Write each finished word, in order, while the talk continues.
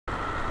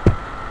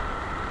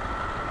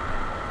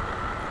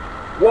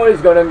What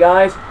is going on,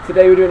 guys?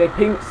 Today we're doing a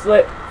pink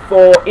slip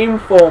for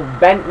Inform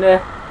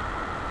Bendtner.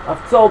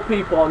 I've told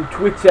people on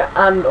Twitter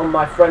and on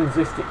my friends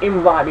list to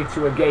invite me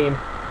to a game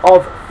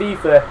of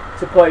FIFA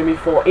to play me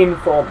for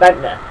Inform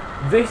Bendtner.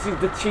 This is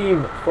the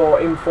team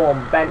for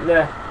Inform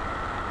Bendtner.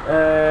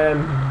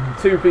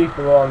 Two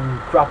people on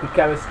crappy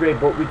chemistry,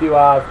 but we do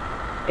have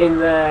in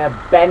there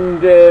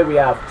Bendtner, we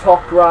have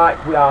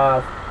Toprak, we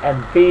have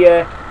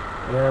Mbia,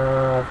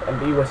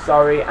 and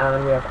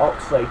we have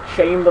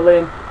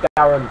Oxlade-Chamberlain,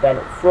 Darren Bent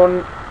up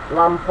front,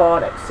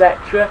 Lampard,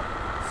 etc.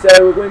 So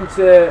we're going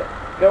to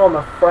go on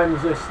my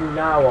friends list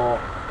now, or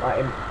like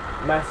in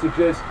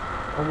messages,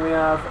 and we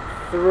have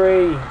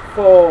 3,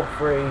 4,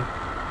 3,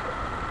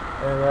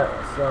 and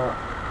let's start.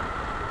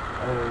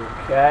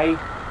 Okay,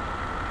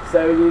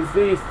 so there's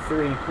these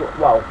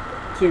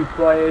two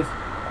players,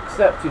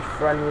 accepted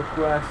friend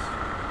request.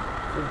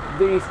 So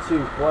these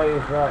two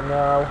players right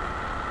now.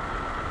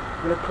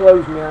 I'm going to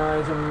close my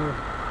eyes and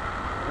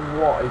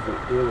what is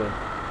it doing?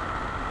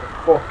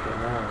 Fucking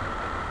hell.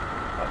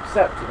 I've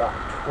accepted that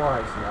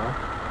twice now.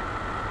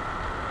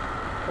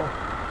 Oh.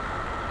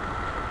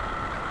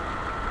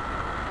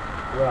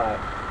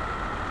 Right.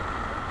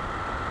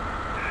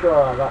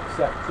 Sure, I've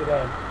accepted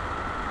him.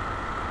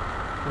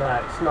 No,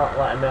 it's not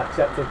letting me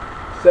accept him.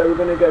 So we're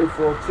going to go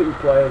for 2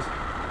 players.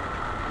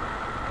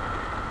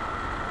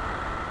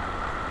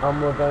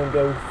 And we're going to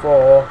go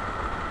for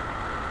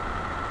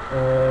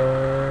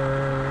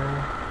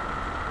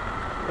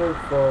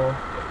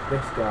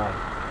this guy.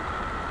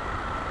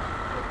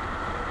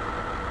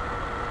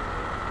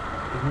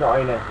 He's not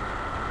in it.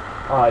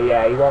 Oh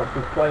yeah, he wants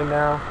to play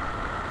now.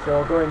 So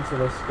I'll go into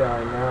this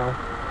guy now.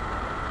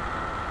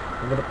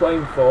 I'm going to play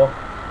him for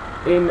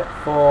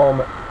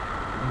Inform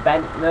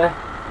Bendtner.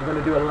 I'm going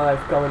to do a live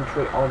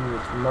commentary on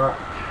this match.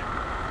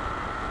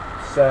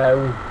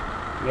 So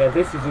yeah,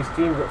 this is his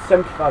team. Got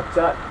 75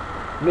 attack,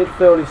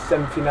 midfield is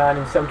 79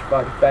 and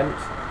 75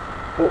 defence.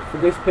 But for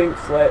this pink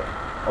slip,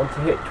 I want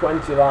to hit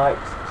 20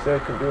 likes, so I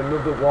can do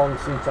another one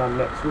sometime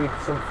next week,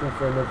 something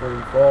for another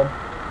Inform.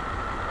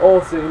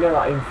 Also, you know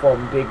that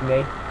Inform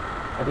Digney?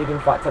 I did in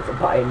fact have to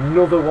buy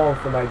another one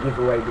for my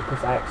giveaway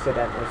because I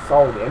accidentally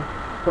sold him.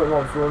 Put him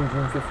on for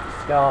 150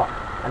 start,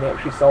 and he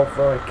actually sold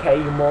for a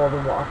K more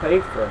than what I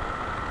paid for him.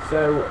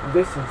 So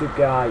this is the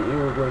guy who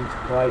we're going to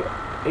play.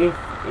 If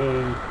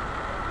he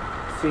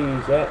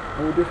sees it,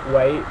 we'll just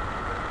wait.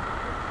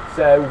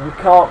 So we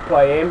can't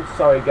play him,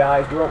 sorry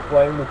guys, we won't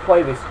play him, we'll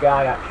play this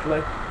guy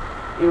actually.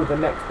 He was the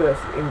next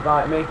person to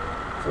invite me,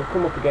 so we'll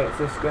come up against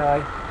this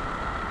guy.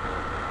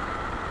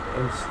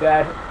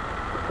 Instead,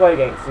 we'll play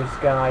against this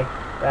guy,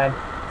 then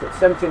he's got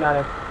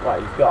 79, well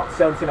he's got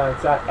 79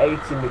 attack,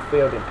 80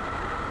 midfield and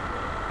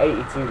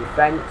 82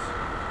 defence.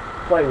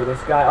 Play with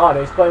this guy, oh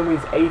no, he's playing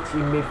with his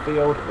 80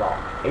 midfield, well,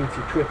 80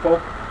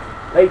 triple.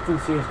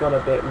 Latency's gone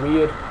a bit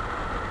weird,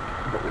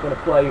 but we're going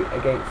to play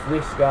against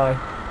this guy.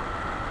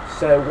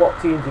 So what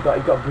teams he got?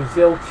 He's got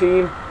Brazil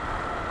team.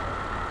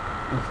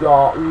 He's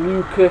got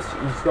Lucas.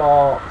 He's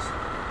got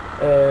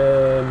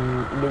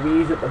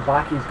Luis at the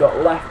back. He's got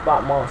left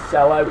back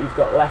Marcelo. He's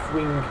got left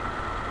wing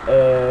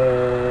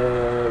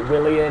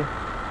Willian.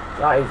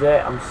 That is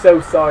it. I'm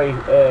so sorry,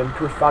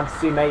 Push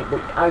Fantasy mate,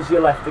 but as you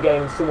left the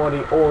game,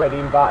 somebody already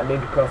invited me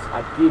because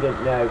I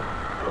didn't know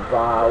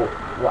about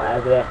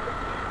whatever.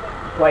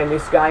 I'm playing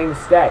this guy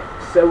instead.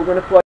 So we're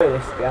going to play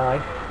this guy.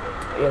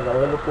 Here's a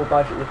Liverpool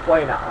badge that we're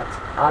playing at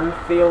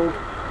Anfield.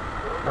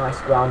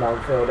 Nice ground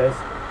Anfield is.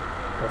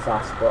 Because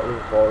I support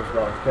Liverpool as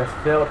well as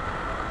Chesterfield.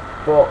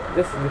 But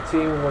this is the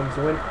team we're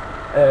going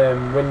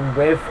to win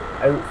with,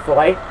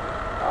 hopefully.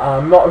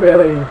 I'm not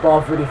really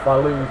bothered if I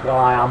lose. Well,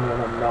 I am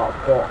and I'm not,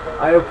 but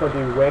I hope I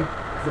do win.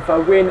 Because if I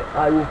win,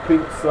 I will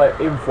pink slip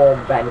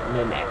Inform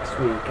Bendtner next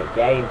week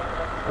again.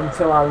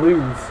 Until I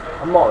lose.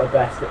 I'm not the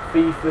best at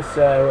FIFA,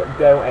 so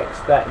don't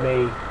expect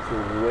me to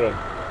win.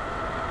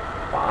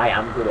 But I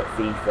am good at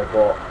FIFA,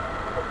 but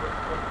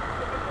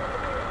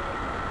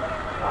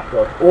not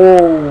good.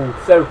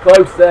 Oh, so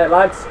close there,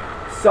 lads.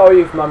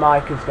 Sorry if my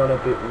mic has gone a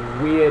bit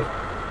weird,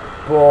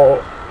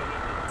 but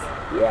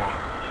yeah,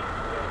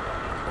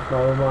 if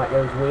my mic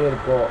goes weird,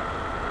 but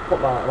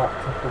put my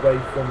laptop away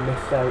from this,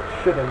 so it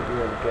shouldn't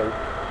really go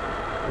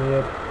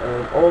weird.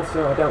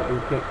 Also, I don't do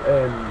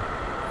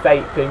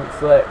fake pink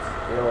slips.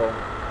 They're all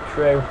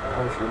true,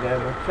 as you know.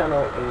 My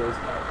channel is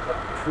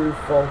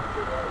truthful.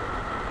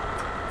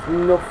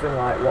 Nothing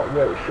like what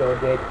Roadshaw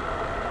did.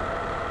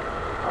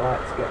 I like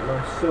to get my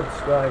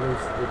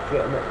subscribers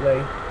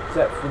legitimately,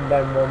 except from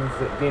them ones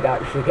that did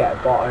actually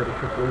get botted a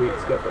couple of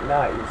weeks ago, but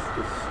now it's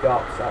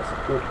stopped, so that's a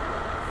good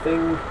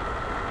thing.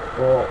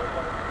 But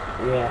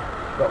yeah,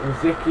 got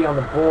Riziki on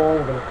the ball.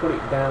 We're going to put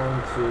it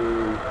down to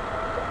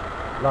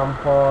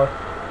Lampard.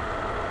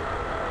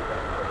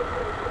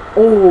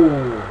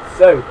 Oh,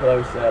 so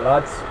close there,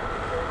 lads.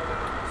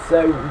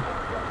 So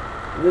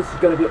this is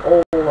going to be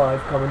all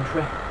live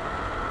commentary.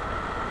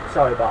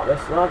 Sorry about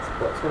this, lads,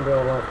 but it's going to be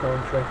all live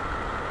commentary.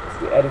 It's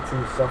the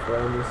editing software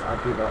on this I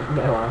do not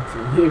know how to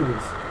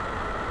use.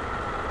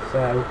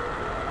 So,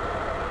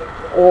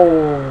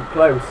 all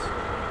close.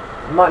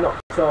 Might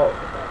not talk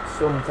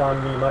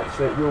sometimes in the match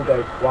so it will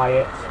go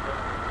quiet,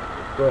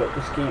 but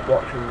just keep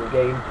watching the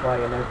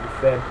gameplay and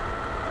everything.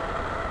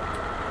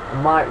 I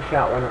might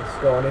shout when I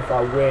score, and if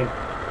I win,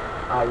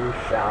 I will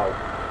shout.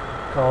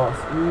 Of course,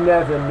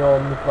 never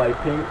normally play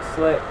pink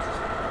slips,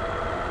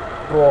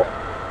 but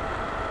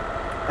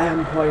I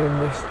am playing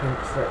this pink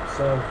slip,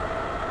 so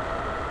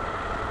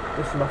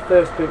this is my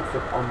first pink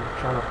slip on the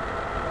channel.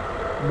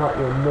 I might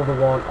do another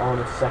one on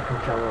a second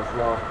channel as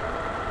well.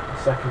 A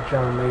second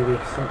channel maybe,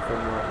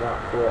 something like that,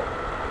 but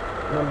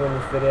remember in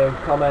this video,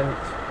 comment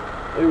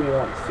who you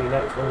want to see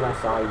next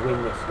unless I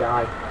win this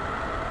guy.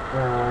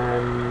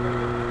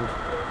 And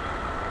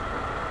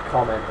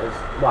comment as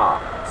well.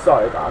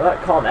 Sorry about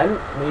that. Comment,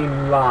 leave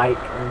like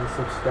and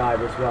subscribe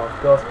as well. Of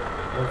course,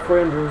 on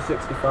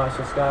 365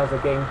 subscribers, I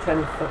gained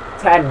 10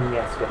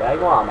 yesterday.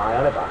 What am I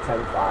on about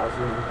 10,000?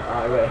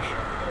 I wish.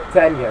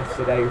 10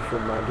 yesterday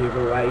from my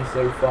giveaway.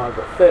 So far I've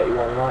got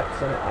 31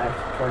 likes on it. I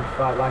have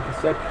 25 like I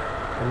said.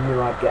 I knew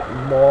I'd get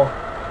more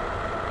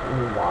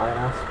than what I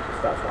asked,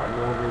 because that's what I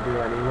normally do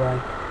anyway.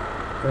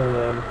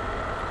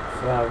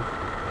 So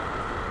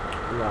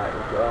right,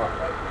 we've got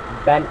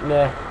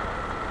Bendtner.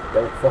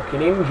 Don't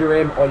fucking injure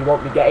him or you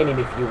won't be getting him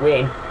if you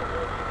win.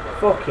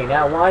 Fucking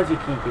hell, why does he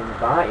keep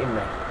inviting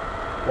me?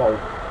 Well,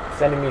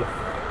 sending me a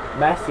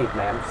message,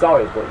 mate. I'm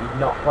sorry, but you've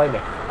not played me.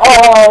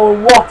 Oh,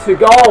 what a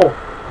goal!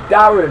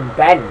 Darren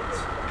Bent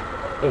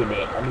in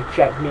it. Let me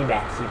check me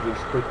messages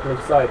quickly.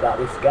 Sorry about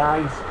this,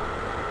 guys.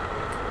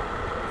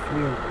 If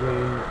you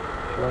win,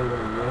 play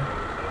me.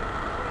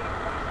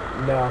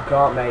 No, I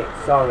can't, mate.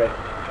 Sorry.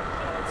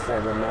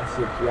 Send a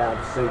message. Yeah,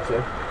 I'll see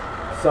too.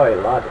 Sorry,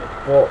 lad.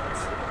 But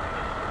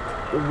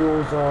the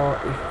rules are,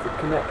 if the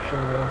connection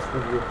lost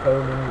with your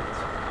opponent,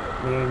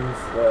 means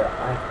that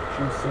I have to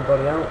choose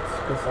somebody else,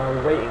 because I was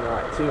waiting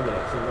like 2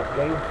 minutes in that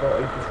game. Thought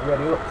he'd just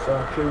ready up, so I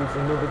chose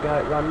another guy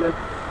at random.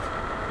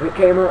 And it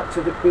came out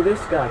to be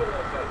this guy.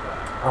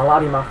 I'll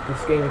add him after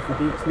this game if he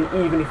beats me.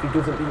 Even if he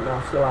doesn't beat me,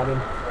 I'll still add him,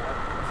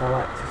 because I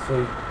like to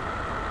see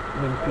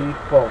new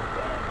people.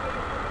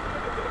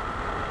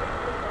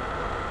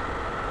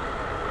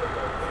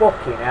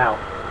 Fucking hell.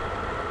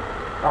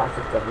 That's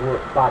just a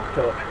bad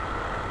touch.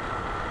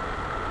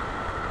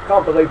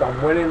 Can't believe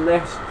I'm winning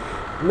this.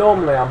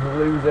 Normally I'm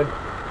losing,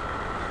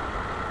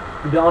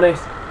 to be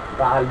honest,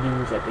 but I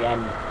lose at the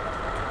end.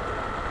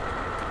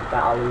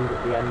 I'll lose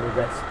at the end of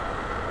this.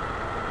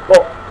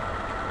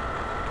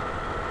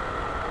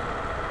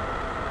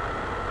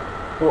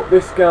 But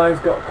this guy's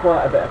got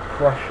quite a bit of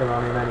pressure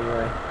on him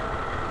anyway,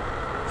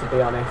 to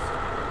be honest.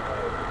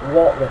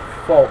 What the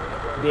fuck?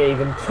 Did he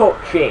even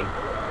touch him?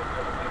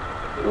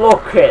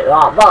 Look at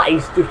that. That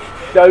is just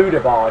shoulder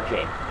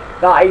barging.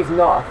 That is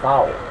not a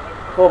foul.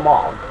 Come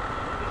on.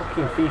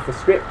 Fucking FIFA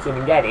scripting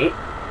and get it.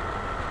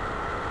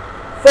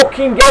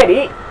 Fucking get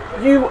it,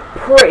 you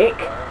prick.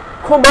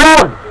 Come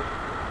on.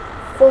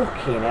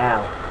 Fucking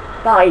hell.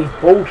 That is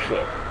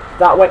bullshit.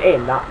 That went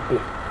in, that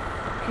bit.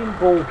 Fucking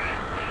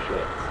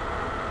bullshit.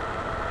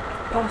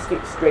 Passed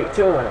it straight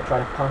to him when I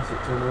tried to pass it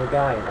to another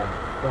guy, and then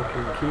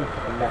fucking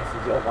keeper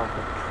messes it up like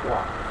a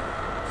twat.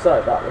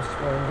 So that was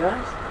scoring,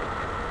 guys.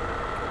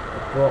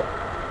 But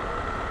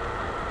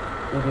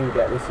you do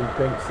get this in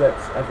pink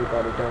slips.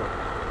 Everyone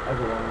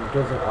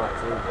doesn't like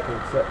to use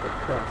pink slip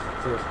because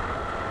it is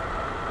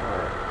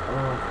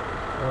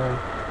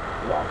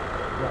well,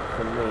 not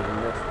for me in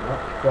this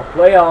match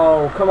properly.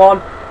 Oh, come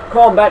on,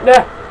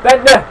 Bendtner,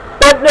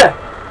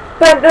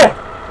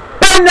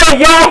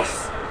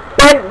 yes,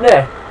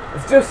 Bendtner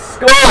has just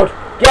scored.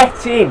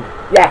 Get in,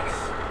 yes,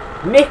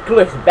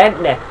 Nicholas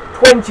Bendtner,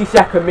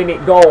 22nd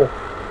minute goal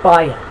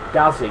by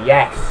Gaza,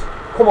 yes.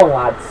 Come on,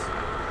 lads.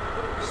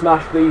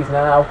 Smash these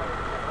now.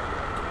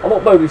 I'll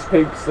upload this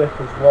pink slip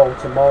as well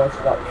tomorrow, so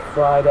that'll be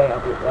Friday.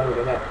 I'll be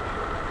uploading it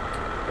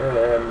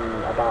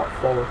about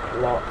 4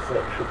 o'clock, so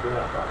it should be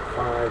at about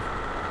 5.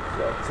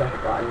 So it'll take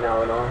about an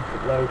hour and a half to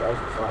upload, as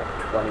it's like a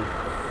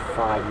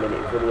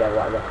 25-minute video,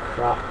 whatever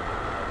crap.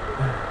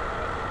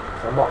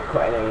 So I'm not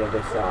cutting any of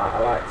this out. I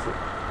like to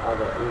have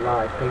a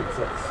live pink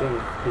slip to see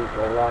if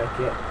people like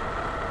it,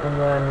 and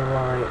then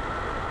like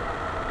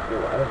do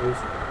whatever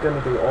he's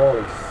gonna do, all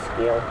his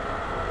skill,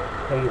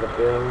 pay the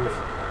bills.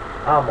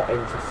 I'm not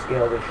into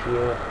skill this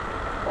year,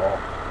 well,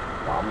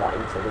 I'm not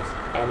into this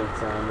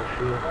anytime this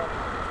year.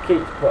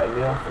 Keeps putting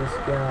me off, this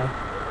guy.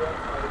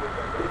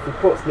 If he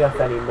puts me off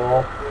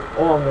anymore,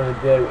 all I'm going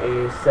to do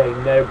is say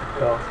no,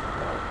 because,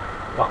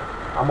 well,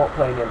 I'm not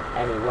playing him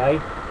anyway.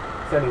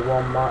 It's only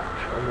one match,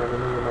 and then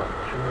another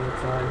match another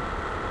time.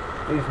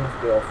 These must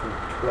be all from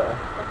Twitter.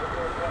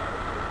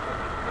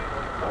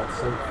 Or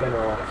something,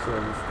 or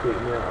someone's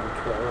tweeting me out on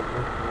Twitter, aren't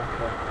they? Like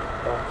a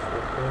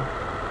bastard thing.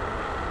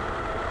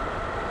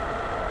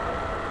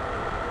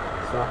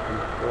 So I can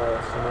play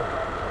some of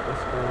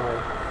this guy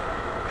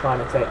trying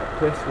to take the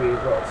piss with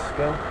his little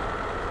skill.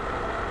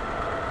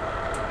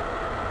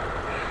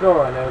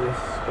 Sure, I know this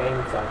game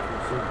type from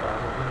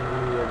somewhere.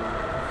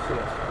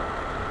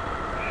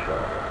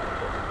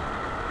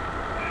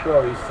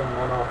 Sure he's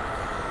someone off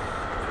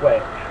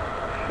Twitch.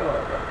 Sure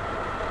of it.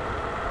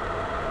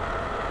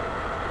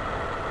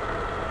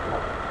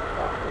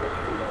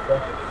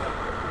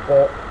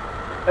 But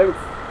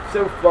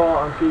so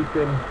far I'm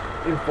keeping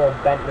informed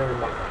Bendtner in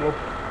my club.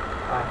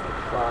 I have to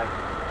try.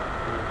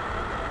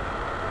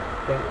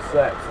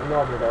 PINKSLIPS. I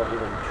normally don't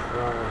even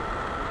try.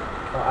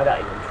 Well, I don't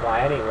even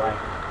try anyway.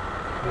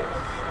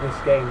 This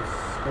game's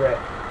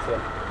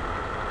scripted.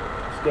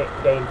 This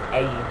game's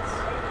AIDS.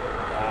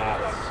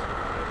 Yes.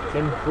 It's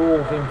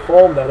improved in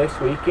form though this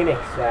week,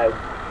 innit? So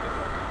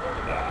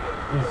yeah,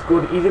 he's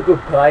good. He's a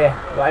good player.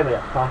 Got him in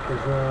a pack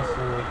as well.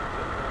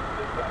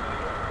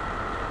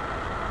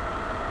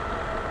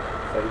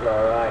 So he's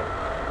all right.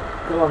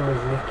 Come on,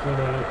 Ricky,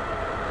 mate.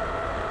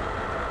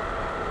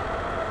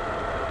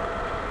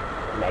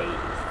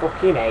 It's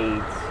fucking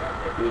AIDS.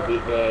 Give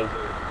it me.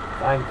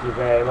 Thank you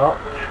very much.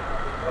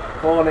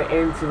 Corner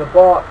into the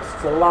box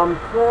to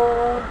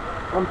Lampard.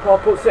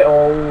 Lampard puts it.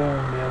 Oh,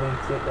 nearly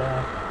hit it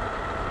there.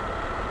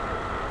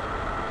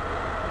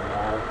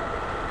 No.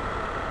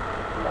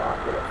 Not that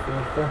good at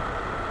FIFA.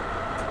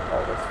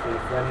 Oh, this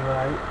FIFA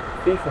anyway.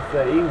 FIFA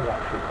 13 is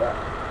actually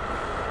better.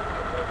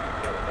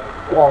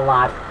 Go on,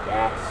 lad.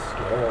 Yes,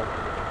 skill.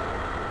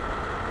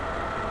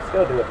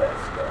 Still do a bit of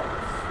skill on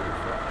this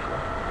FIFA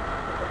actually.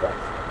 The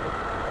best.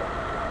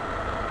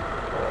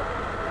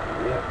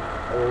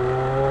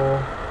 Oh.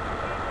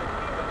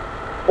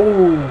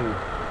 Oh.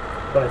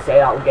 I'm gonna say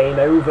that was game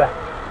over.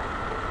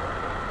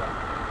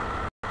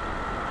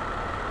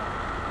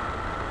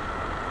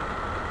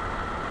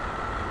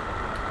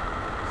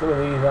 Some of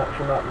these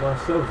actually might be my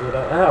subs, I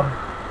don't know. I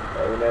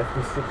don't even know if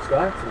they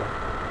subscribe to me, to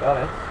be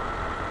honest.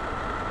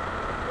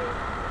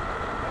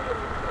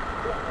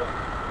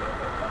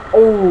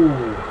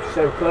 Oh,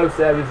 so close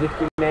there,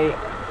 Ricky, mate.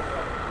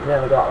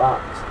 Never got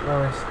that.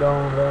 Nice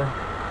goal there.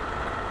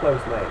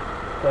 Close, mate.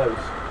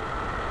 Close.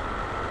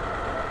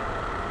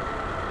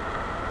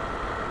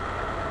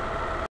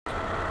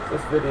 So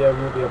this video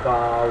will be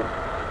about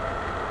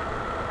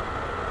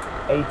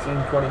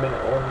 18-20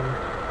 minutes long.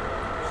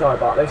 Sorry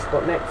about this,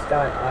 but next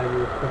time I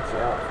will cut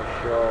it out for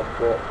sure.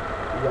 But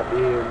you won't be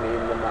hearing me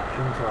in the match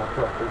until I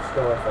properly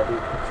score if I do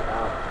cut it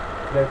out.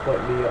 No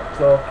point me up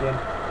talking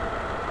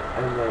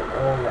and then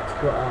all gets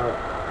cut out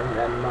and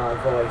then my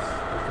voice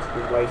has just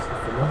been wasted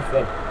for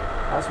nothing.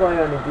 That's why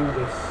I only do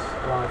this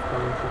live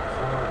commentary,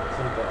 because I like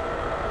to get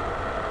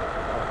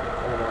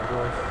all my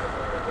voice.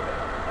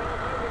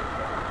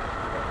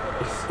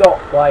 He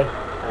stopped play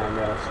and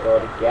then I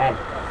scored again.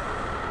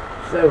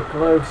 So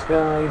close,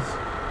 guys.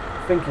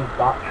 I think his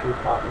battery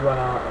pack run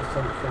out or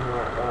something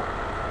like that.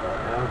 I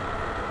don't know.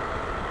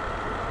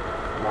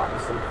 Might be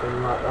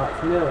something like that.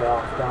 It's nearly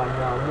half time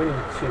now. I'm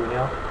winning 2-0.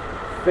 I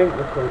think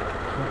we could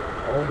keep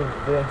hold of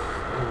this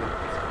and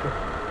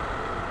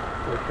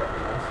look at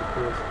the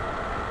messages.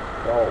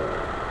 Goal.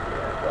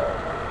 Yeah, goal.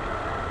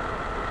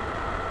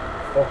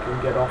 Fucking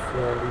get off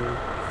there, Lee.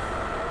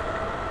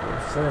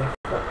 Let's see.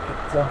 Got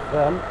kicked off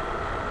then.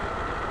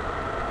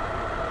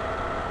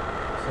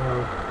 So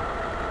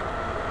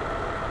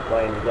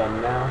playing again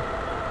now.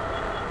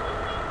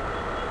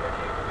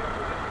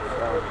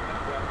 So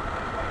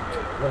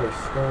will he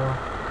score?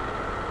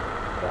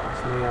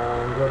 That's me.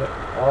 I'm good at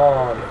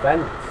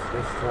defence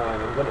this time.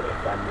 I'm good at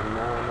defending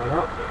now, am I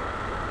not?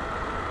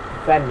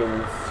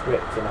 Defending's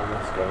scripting on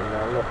this game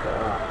now. Look at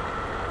that.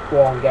 Go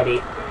on, get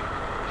it.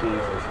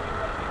 Jesus.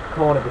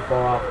 Corner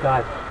before half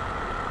time.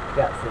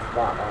 Gets us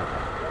back, aren't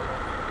they?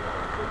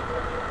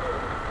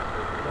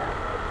 Yeah.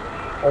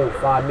 Oh,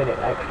 5 minute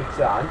extra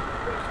time.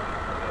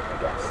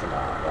 Get some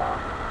out of that.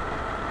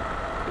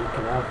 You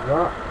can have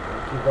that.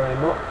 Thank you very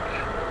much.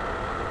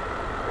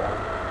 Yeah.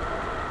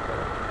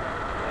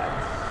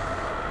 Yes.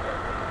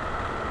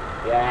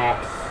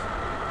 Yes.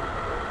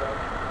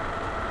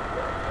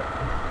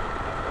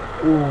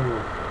 Ooh.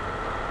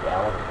 Yeah,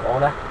 on the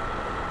corner.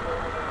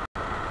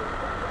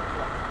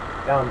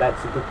 Down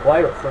Bent's a good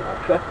player up front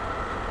actually.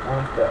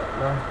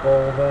 Nice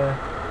ball there.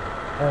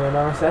 And a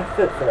nice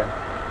effort for him.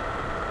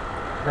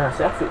 Nice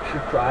effort,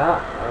 should try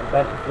that. And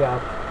Bent, if you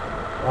have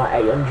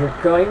like 800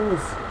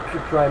 coins,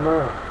 should try him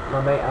out.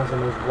 My mate has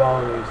him as well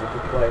and he's a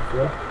good player for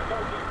him.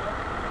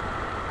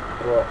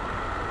 But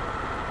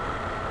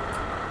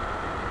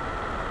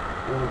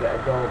we'll get a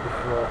goal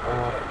before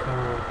half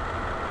time.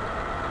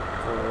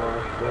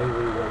 Unlikely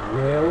we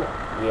will.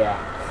 Yeah.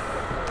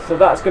 So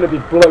that's going to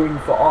be blowing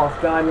for half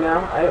time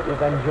now. I hope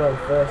you've enjoyed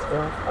the first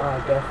half. I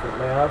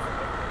definitely have.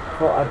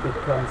 Thought I'd be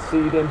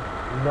conceding,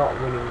 not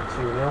winning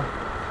 2-0.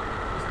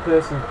 This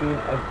person's been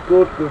a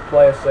good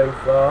player so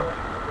far.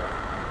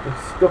 He's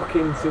stuck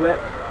into it.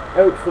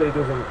 Hopefully he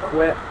doesn't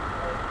quit.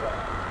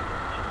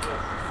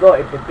 Thought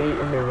he'd be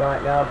beating me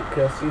right now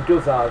because he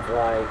does have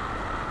like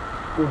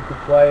good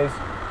players.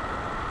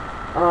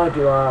 I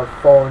do have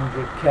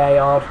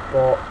 400k odd,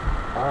 but I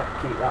might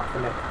keep that for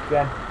next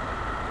gen.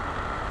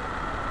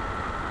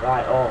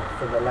 Right, or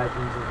for the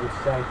legends as we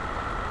say.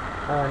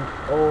 And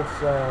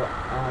also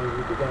I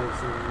will be getting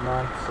some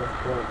Microsoft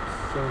points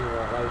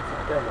sooner or later.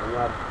 I don't know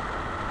when.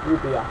 Will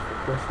be after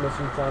Christmas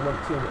sometime. When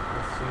Team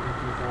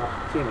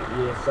It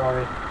Year,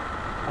 sorry.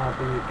 I'll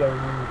be going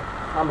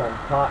ham on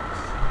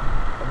packs.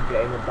 I'm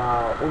getting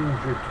about 100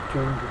 to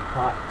 200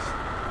 packs.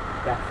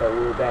 Defo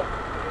will be.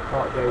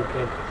 not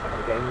joking.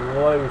 I'm getting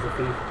loads of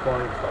FIFA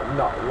points, but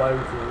not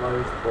loads and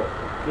loads, but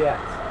I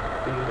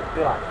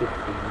feel like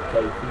 15k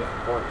FIFA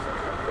points or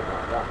something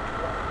like that.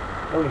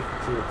 Only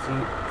for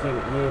team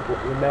at year, but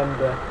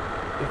remember,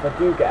 if I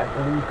do get a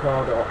blue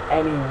card or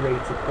any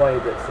rated player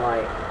that's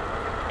like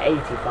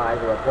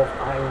 85 or above,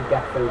 I will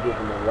definitely give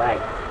them away.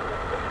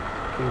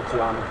 Due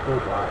to I'm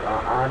good like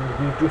that, and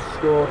we've just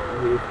scored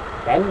with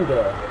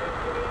Bendtner.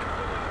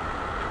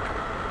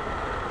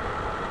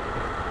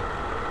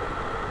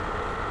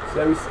 So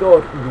we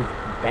scored with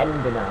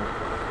Bendtner now,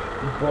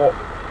 but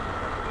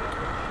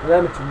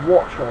remember to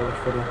watch all the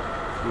footage.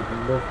 You'd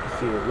love to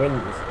see who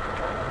wins,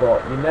 but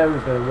you know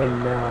who's going to win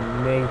now,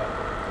 me.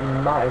 He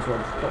might as well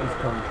just put his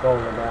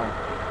controller down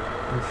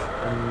and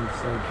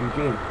say GG.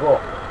 But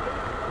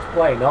he's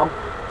playing on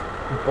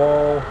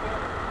ball.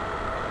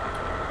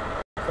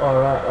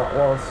 Alright, that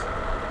was.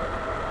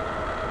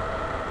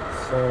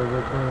 So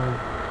we're going.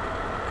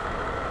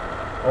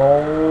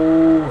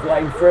 Oh, I've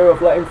let him through,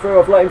 I've let him through,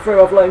 I've let him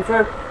through, I've let him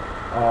through.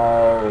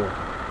 Oh.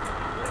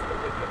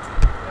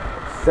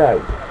 So,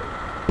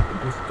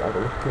 just have a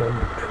look on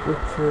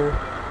Twitter.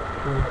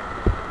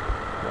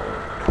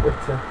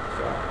 Twitter,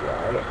 so,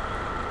 right.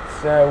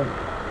 So,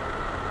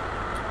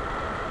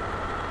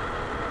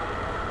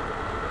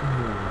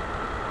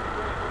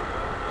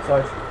 so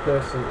it's the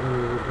person who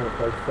was going to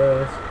play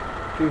first.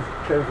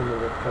 Chosen the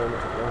opponent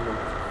at random.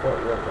 Thought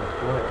you weren't going to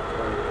play it, so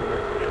I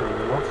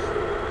actually lost.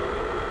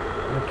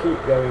 I'm going to keep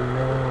going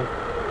now.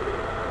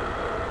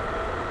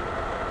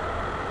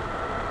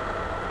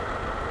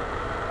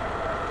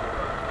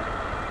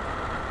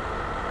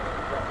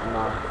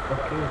 My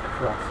fucking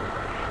crossing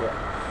shit.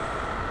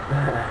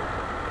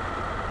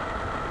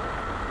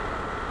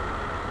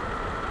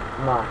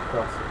 My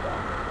crossing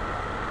down.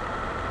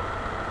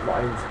 Not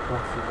into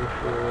crosses this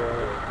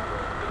year.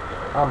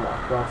 I'm not a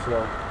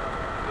crosser.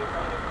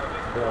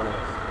 To be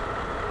honest.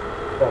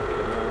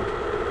 Fucking hell.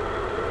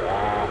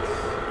 Yes.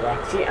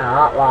 Get it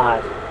out,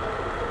 lad.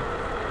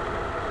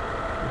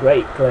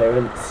 Great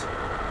clearance.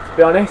 To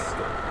be honest.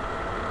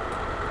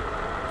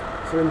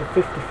 So we're in the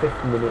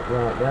 55th minute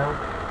right now.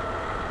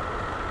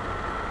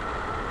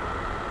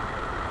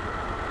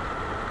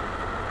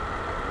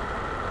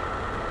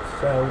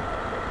 So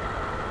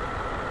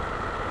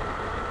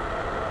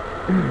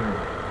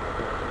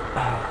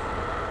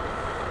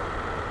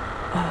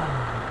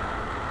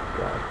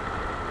God.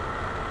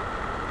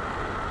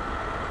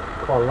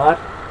 Come on, lad.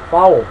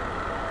 Foul.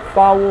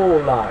 Foul,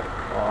 lad.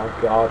 Oh,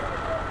 God.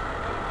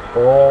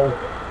 Ball.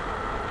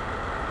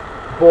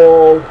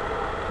 Ball.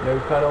 No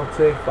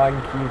penalty.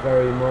 Thank you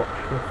very much,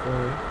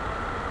 referee.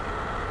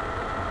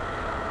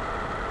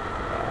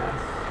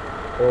 Yes.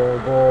 Ball,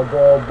 ball,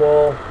 ball,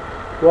 ball.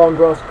 Go on,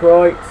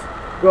 Grosskreutz.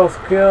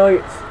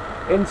 Grosskreutz.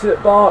 Into the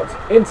box.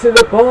 Into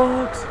the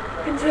box.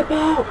 Into the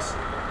box.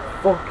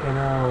 Fucking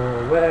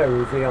hell. Where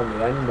was he on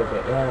the end of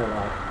it there,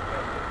 lad?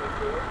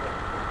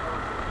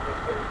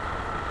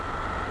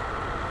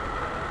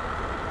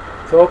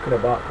 Talking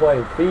about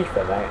playing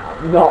FIFA, mate,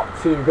 I'm not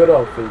too good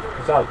on FIFA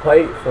because I've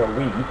played it for a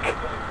week,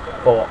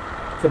 but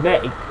to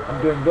me,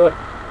 I'm doing good.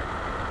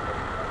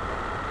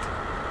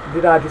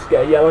 Did I just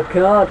get a yellow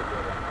card?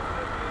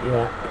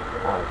 Yeah,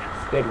 I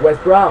just did. Where's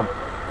Brown?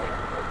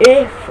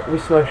 If we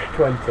smash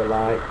 20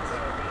 likes,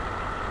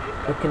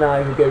 we can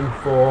either go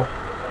for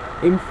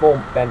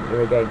Inform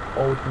Bendtner again,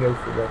 or we can go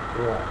for Red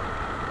Brown.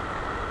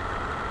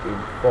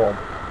 Inform.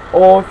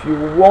 Or if you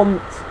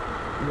want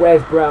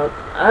Where's Brown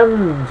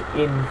and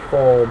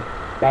Inform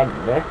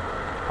Bendtner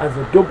as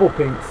a double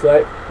pink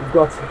slip, we've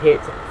got to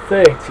hit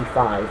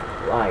 35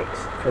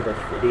 likes for this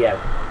video,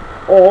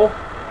 or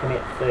you can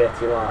hit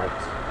 30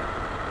 likes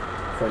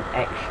for an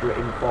extra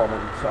Inform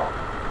on top.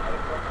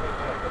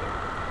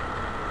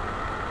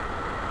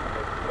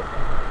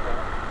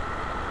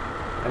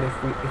 And if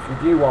we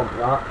do want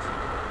that,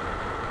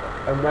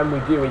 and when we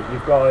do it,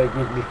 you've got to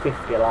give me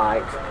 50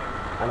 likes,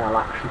 and I'll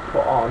actually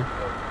put on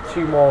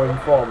 2 more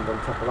informs on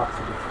top of that, so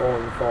it'll be 4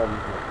 informs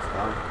next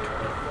time.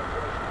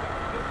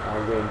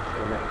 I'll win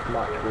the next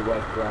match with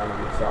West Brown on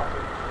the top.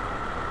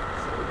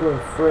 So we're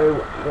going through,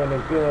 we're going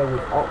to go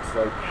with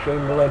Oxlade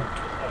Chamberlain,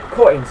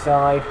 cut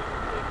inside,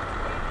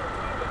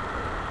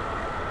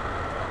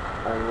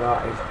 and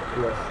that is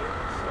just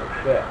so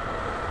shit.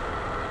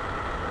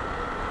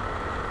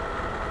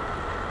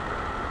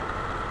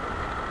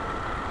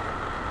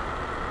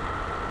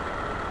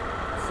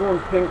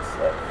 Someone's pink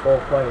slip, 4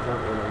 players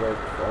haven't been away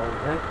before,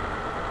 haven't they?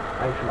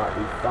 I think it might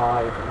be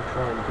 5 and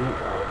try and beat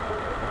that,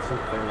 or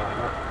something like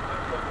that.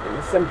 In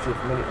the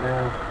 70th minute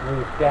now,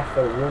 we've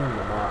definitely won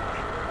the match.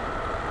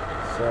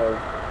 So,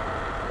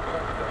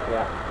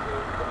 yeah.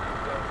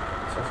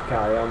 Let's just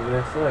carry on with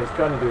this. So he's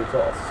trying to do his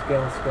little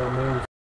skill moves.